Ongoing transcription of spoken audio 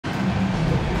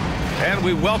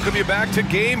And we welcome you back to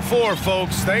Game 4,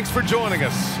 folks. Thanks for joining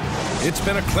us. It's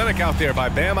been a clinic out there by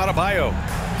Bam Adebayo.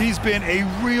 He's been a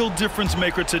real difference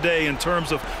maker today in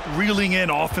terms of reeling in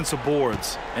offensive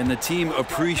boards. And the team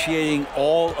appreciating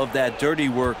all of that dirty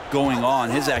work going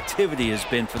on. His activity has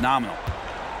been phenomenal.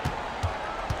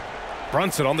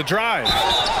 Brunson on the drive.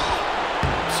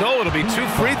 So it'll be 2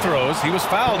 free throws. He was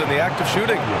fouled in the act of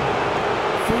shooting.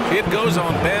 It goes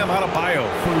on Bam Adebayo.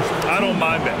 I don't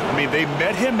mind that. I mean, they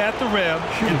met him at the rim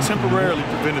and temporarily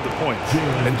prevented the points.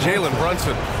 And Jalen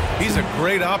Brunson, he's a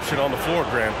great option on the floor,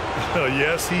 Grant.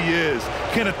 Yes, he is.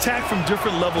 Can attack from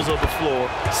different levels of the floor.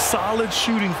 Solid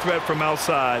shooting threat from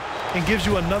outside and gives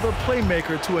you another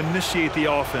playmaker to initiate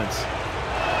the offense.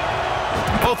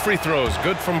 Both free throws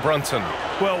good from Brunson.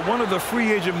 Well, one of the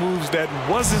free agent moves that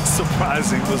wasn't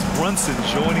surprising was Brunson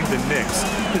joining the Knicks.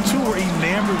 The two were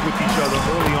enamored with each other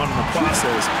early on in the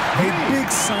process. A big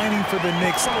signing for the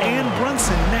Knicks, and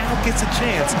Brunson now gets a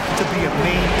chance to be a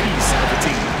main piece of the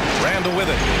team. Randall with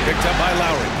it, picked up by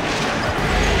Lowry.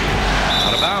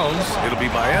 Out of bounds, it'll be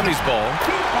Miami's ball.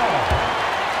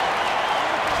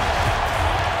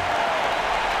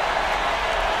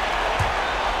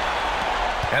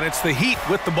 And it's the Heat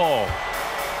with the ball.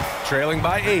 Trailing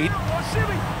by 8.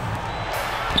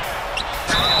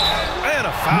 And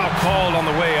a foul called on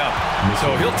the way up.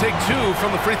 So he'll take 2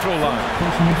 from the free throw line.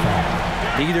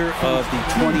 Leader of the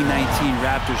 2019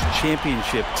 Raptors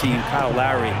championship team, Kyle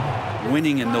Lowry,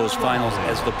 winning in those finals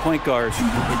as the point guard.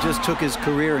 It just took his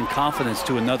career and confidence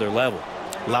to another level.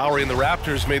 Lowry and the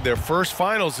Raptors made their first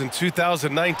finals in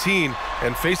 2019,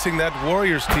 and facing that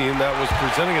Warriors team that was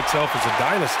presenting itself as a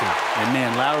dynasty. And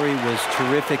man, Lowry was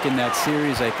terrific in that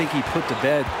series. I think he put to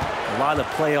bed a lot of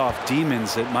playoff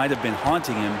demons that might have been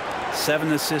haunting him.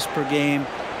 7 assists per game,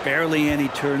 barely any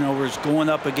turnovers, going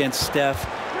up against Steph,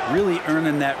 really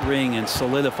earning that ring and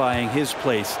solidifying his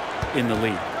place in the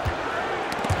league.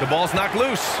 The ball's knocked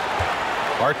loose.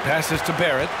 Hart passes to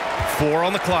Barrett. 4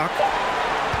 on the clock.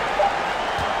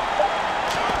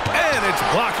 And it's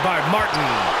blocked by Martin.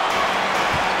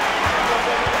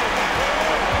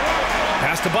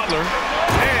 Pass to Butler.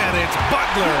 And it's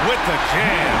Butler with the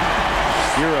jam.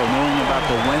 Hero knowing about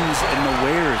the whens and the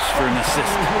wheres for an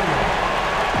assist.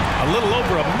 A little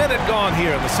over a minute gone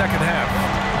here in the second half.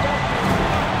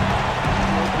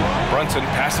 Brunson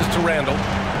passes to Randall.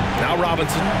 Now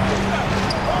Robinson.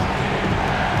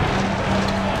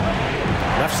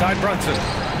 Left side Brunson.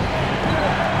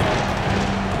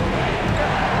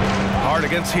 Hard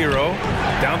against Hero.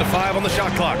 Down to 5 on the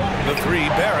shot clock. The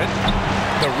 3, Barrett.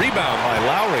 The rebound by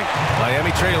Lowry.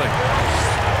 Miami trailing.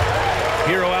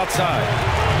 Hero outside.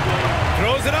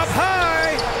 Throws it up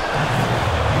high.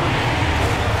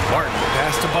 Martin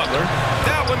pass to Butler.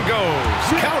 That one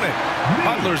goes. Count it.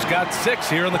 Butler's got 6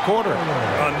 here in the quarter.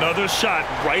 Another shot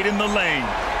right in the lane.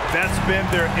 That's been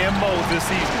their MO this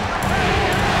season.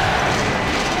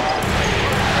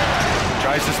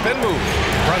 Tries the spin move.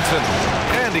 Brunson.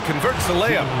 And he converts the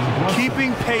layup.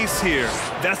 Keeping pace here.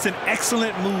 That's an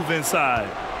excellent move inside.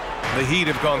 The Heat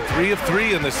have gone 3 of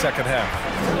 3 in this second half.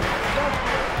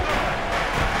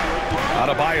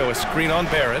 Adebayo, a screen on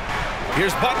Barrett.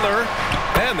 Here's Butler.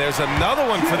 And there's another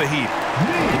one for the Heat.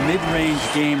 The mid-range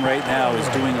game right now is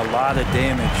doing a lot of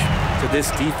damage to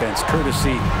this defense,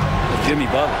 courtesy of Jimmy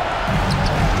Butler.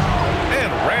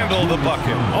 And Randall the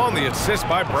bucket on the assist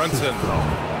by Brunson.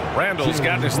 Randall's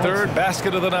gotten his 3rd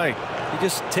basket of the night. He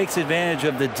just takes advantage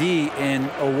of the D in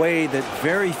a way that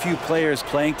very few players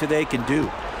playing today can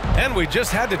do. And we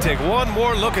just had to take one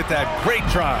more look at that great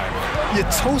drive.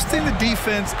 You're toasting the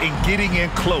defense and getting in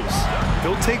close.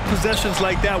 They'll take possessions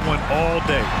like that one all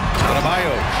day.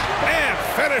 Adebayo. And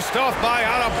finished off by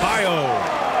Adebayo.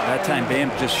 That time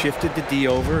Bam just shifted the D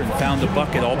over and found the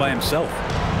bucket all by himself.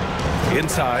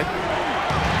 Inside.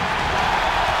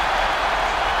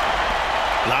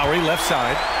 Lowry left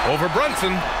side. Over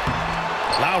Brunson.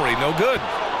 Lowry no good.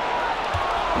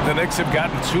 The Knicks have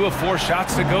gotten 2 of 4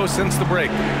 shots to go since the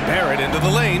break. Barrett into the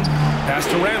lane. Pass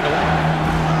to Randall.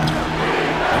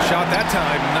 The shot that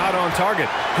time not on target.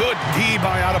 Good D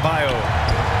by Adebayo.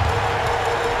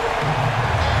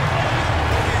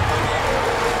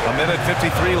 A minute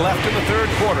 53 left in the 3rd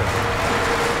quarter.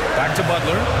 Back to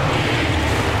Butler.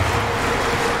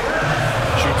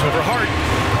 Shoots over Hart.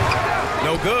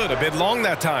 No good. A bit long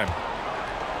that time.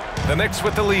 The Knicks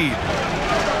with the lead.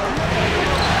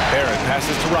 Barrett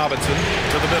passes to Robinson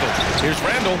to the middle. Here's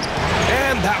Randall.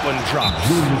 And that one drops.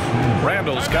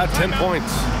 Randall's got 10 points.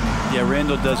 Yeah,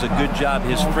 Randall does a good job.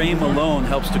 His frame alone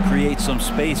helps to create some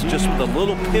space. Just with a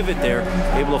little pivot there,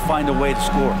 able to find a way to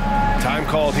score. Time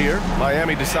called here.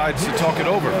 Miami decides to talk it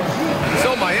over.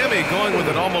 So Miami going with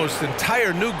an almost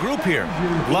entire new group here.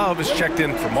 Love is checked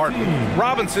in for Martin.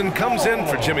 Robinson comes in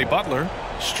for Jimmy Butler.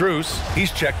 Strus, he's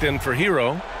checked in for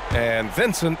Hero. And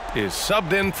Vincent is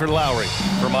subbed in for Lowry.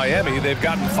 For Miami, they've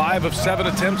gotten 5 of 7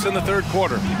 attempts in the third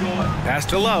quarter. Pass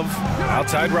to Love,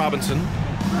 outside Robinson.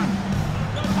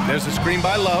 There's a screen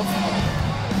by Love.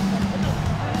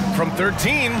 From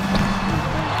 13,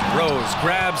 Rose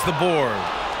grabs the board.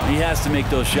 He has to make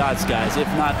those shots, guys. If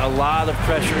not, a lot of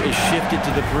pressure is shifted to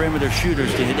the perimeter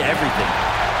shooters to hit everything.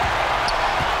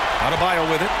 Adebayo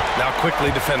with it. Now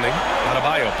quickly defending.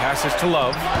 Adebayo passes to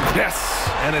Love. Yes!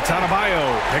 And it's Adebayo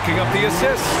picking up the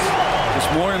assist. It's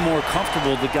more and more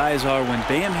comfortable the guys are when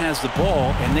Bam has the ball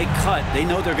and they cut. They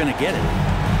know they're going to get it.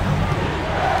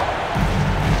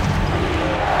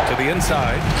 To the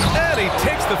inside. And he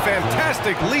takes the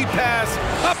fantastic lead pass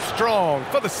up strong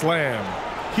for the slam.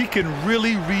 He can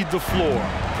really read the floor.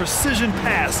 Precision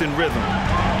pass in rhythm.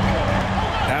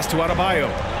 Pass to Adebayo.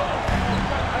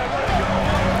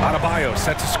 Adebayo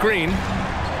sets a screen.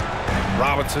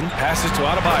 Robinson passes to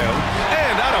Adebayo.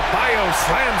 And Adebayo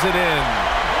slams it in.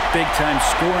 Big-time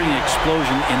scoring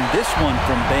explosion in this one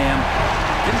from Bam.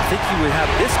 Didn't think he would have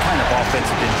this kind of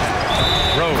offensive impact.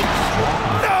 Rose.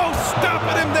 No,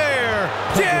 stopping him there.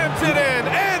 Jams it in,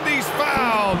 and he's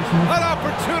fouled. An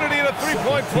opportunity in a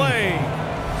three-point play.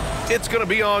 It's going to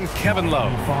be on Kevin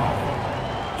Love.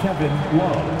 Kevin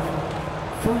Love,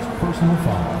 first personal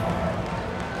foul.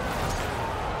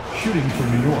 Shooting for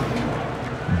New York,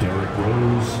 Derrick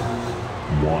Rose,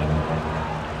 1.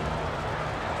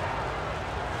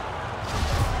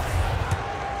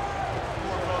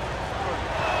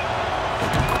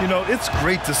 You know, it's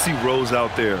great to see Rose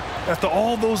out there. After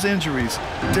all those injuries,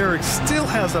 Derrick still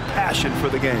has a passion for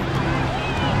the game.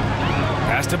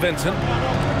 Pass to Vincent.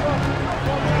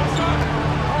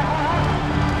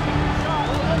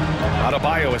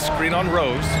 Adebayo, a screen on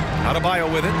Rose. Adebayo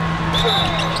with it.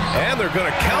 And they're going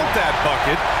to count that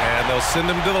bucket, and they'll send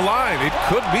him to the line. It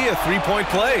could be a three-point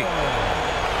play.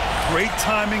 Great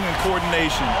timing and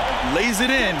coordination. Lays it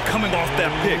in coming off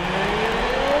that pick.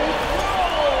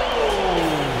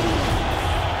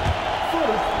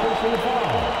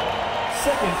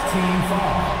 Second team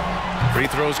foul. Free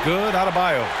throw's good.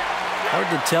 Adebayo. Hard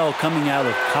to tell coming out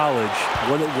of college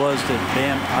what it was that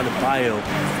Bam Adebayo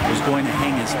was going to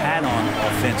hang his hat on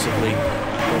offensively.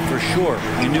 But for sure,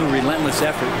 you knew relentless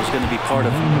effort was going to be part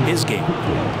of his game.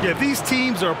 Yeah, these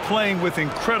teams are playing with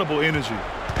incredible energy.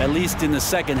 At least in the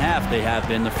second half they have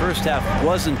been. The first half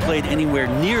wasn't played anywhere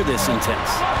near this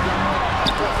intense.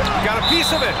 Got a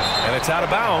piece of it, and it's out of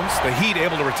bounds. The Heat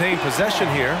able to retain possession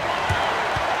here.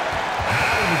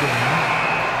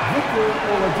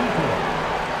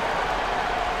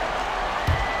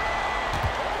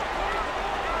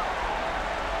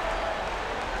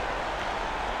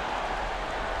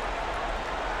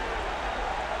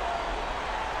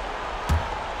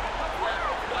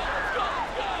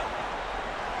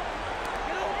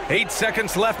 Eight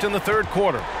seconds left in the third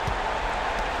quarter.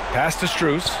 Pass to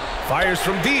Strus. Fires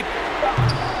from deep.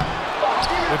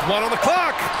 With 1 on the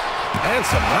clock. And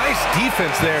some nice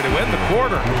defense there to end the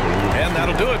quarter. And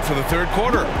that'll do it for the third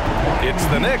quarter. It's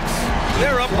the Knicks.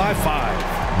 They're up by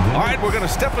 5. All right, we're going to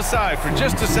step aside for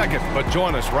just a second, but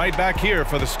join us right back here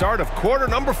for the start of quarter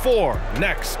number 4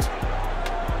 next.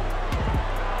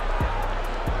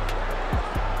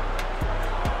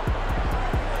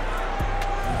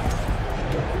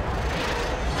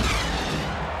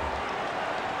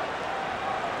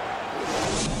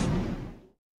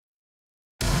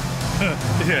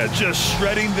 Yeah, just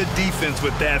shredding the defense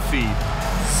with that feed.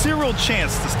 Zero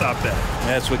chance to stop that.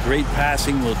 That's what great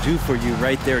passing will do for you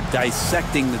right there,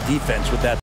 dissecting the defense with that.